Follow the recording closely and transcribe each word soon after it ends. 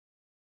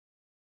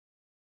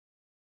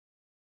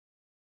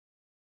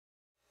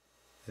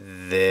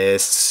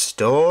This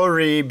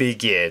story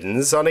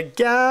begins on a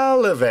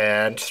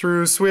gallivant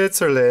through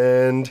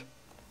Switzerland.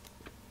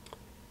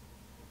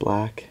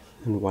 Black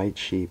and white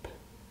sheep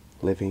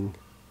living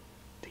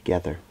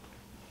together,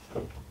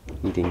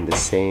 eating the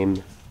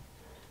same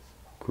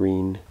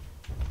green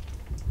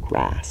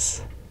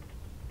grass.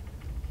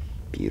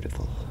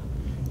 Beautiful.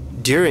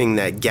 During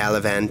that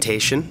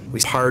gallivantation,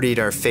 we partied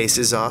our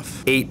faces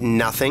off, ate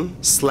nothing,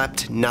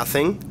 slept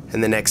nothing,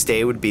 and the next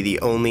day would be the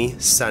only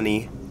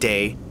sunny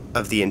day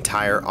of the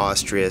entire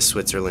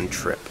Austria-Switzerland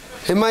trip.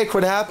 Hey Mike,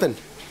 what happened?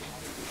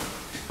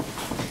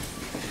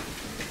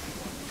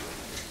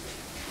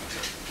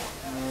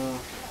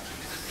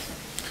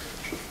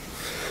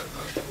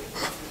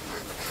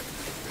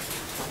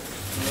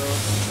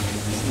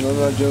 I'm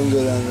not doing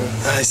good on there.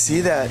 I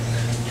see that.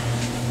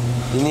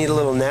 You need a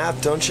little nap,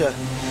 don't you?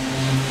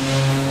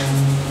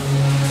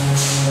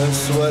 I'm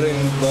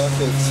sweating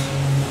buckets.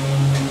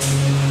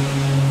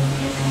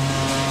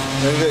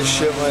 I'm gonna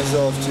shit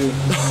myself too.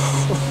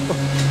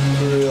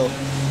 For real.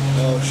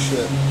 Oh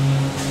shit.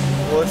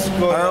 What's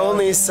going on? Our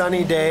only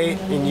sunny day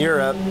in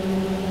Europe.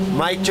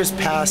 Mike just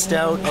passed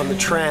out on the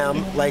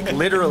tram, like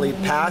literally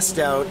passed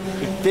out.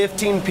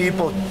 15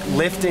 people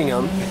lifting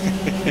him.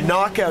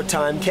 Knockout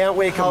time, can't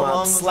wake him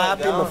up.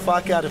 Slapping the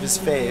fuck out of his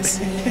face.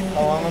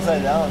 How long was I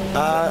down?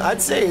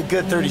 I'd say a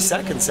good 30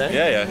 seconds, eh?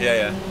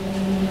 Yeah.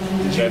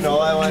 Did you know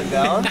I went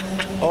down?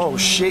 Oh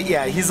shit,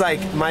 yeah. He's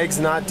like, Mike's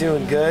not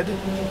doing good.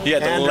 He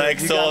had the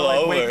legs all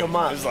over. Wake him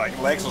up. It was like,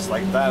 legs was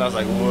like that. I was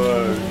like,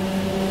 whoa.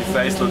 Your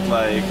face looked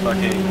like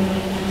fucking,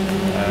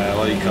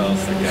 what do you call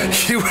it?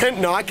 He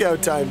went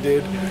knockout time,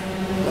 dude.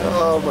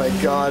 Oh my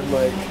god,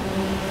 Mike.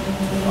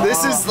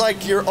 This is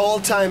like your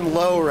all-time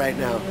low right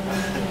now.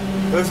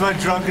 It was my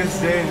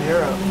drunkest day in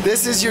Europe.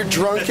 This is your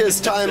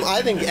drunkest time,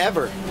 I think,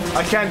 ever.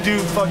 I can't do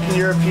fucking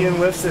European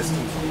lift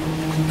system.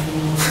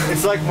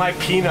 It's like my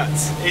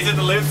peanuts. Is it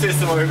the lift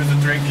system or is it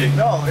the drinking?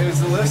 No, it was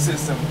the lift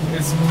system.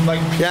 It's like...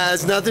 Yeah, it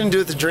has nothing to do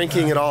with the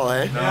drinking at all,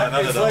 eh? No, not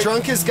at all. like,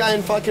 Drunkest guy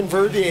in fucking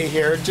Verbier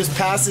here just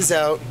passes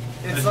out.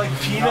 It's like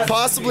peanuts.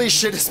 Possibly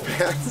shit his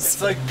pants.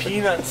 It's like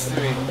peanuts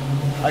to me.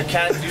 I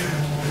can't do...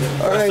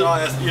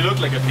 Alright. You look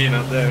like a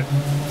peanut there.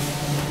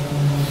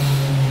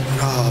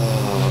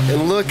 Oh,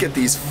 and look at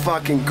these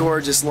fucking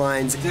gorgeous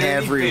lines Did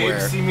everywhere.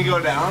 Did see me go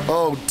down?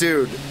 Oh,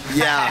 dude.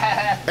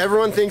 Yeah.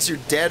 Everyone thinks you're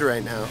dead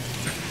right now.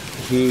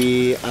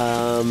 He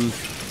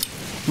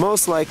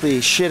most likely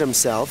shit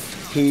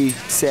himself. He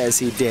says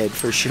he did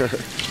for sure.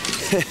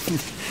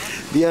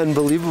 The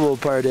unbelievable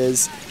part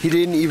is he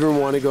didn't even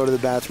want to go to the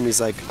bathroom. He's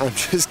like, I'm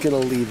just gonna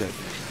leave it.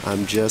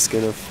 I'm just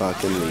gonna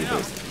fucking leave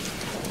it.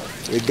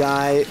 The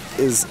guy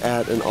is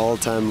at an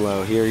all-time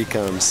low. Here he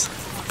comes.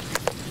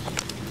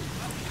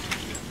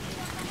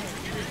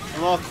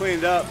 I'm all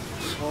cleaned up,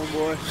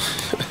 homeboy.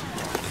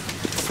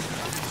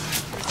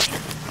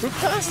 Who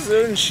passes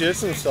out and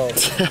shits himself?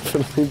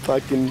 Definitely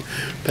fucking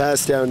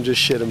passed out and just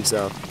shit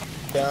himself.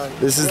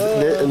 This is,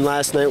 and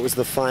last night was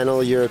the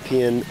final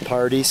European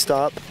party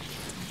stop.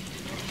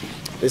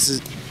 This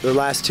is, the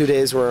last 2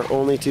 days were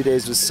only 2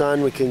 days with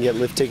sun. We couldn't get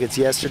lift tickets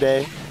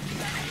yesterday.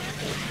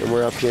 And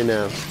we're up here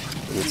now.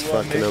 And it's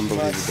fucking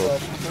unbelievable.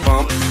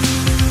 Bump.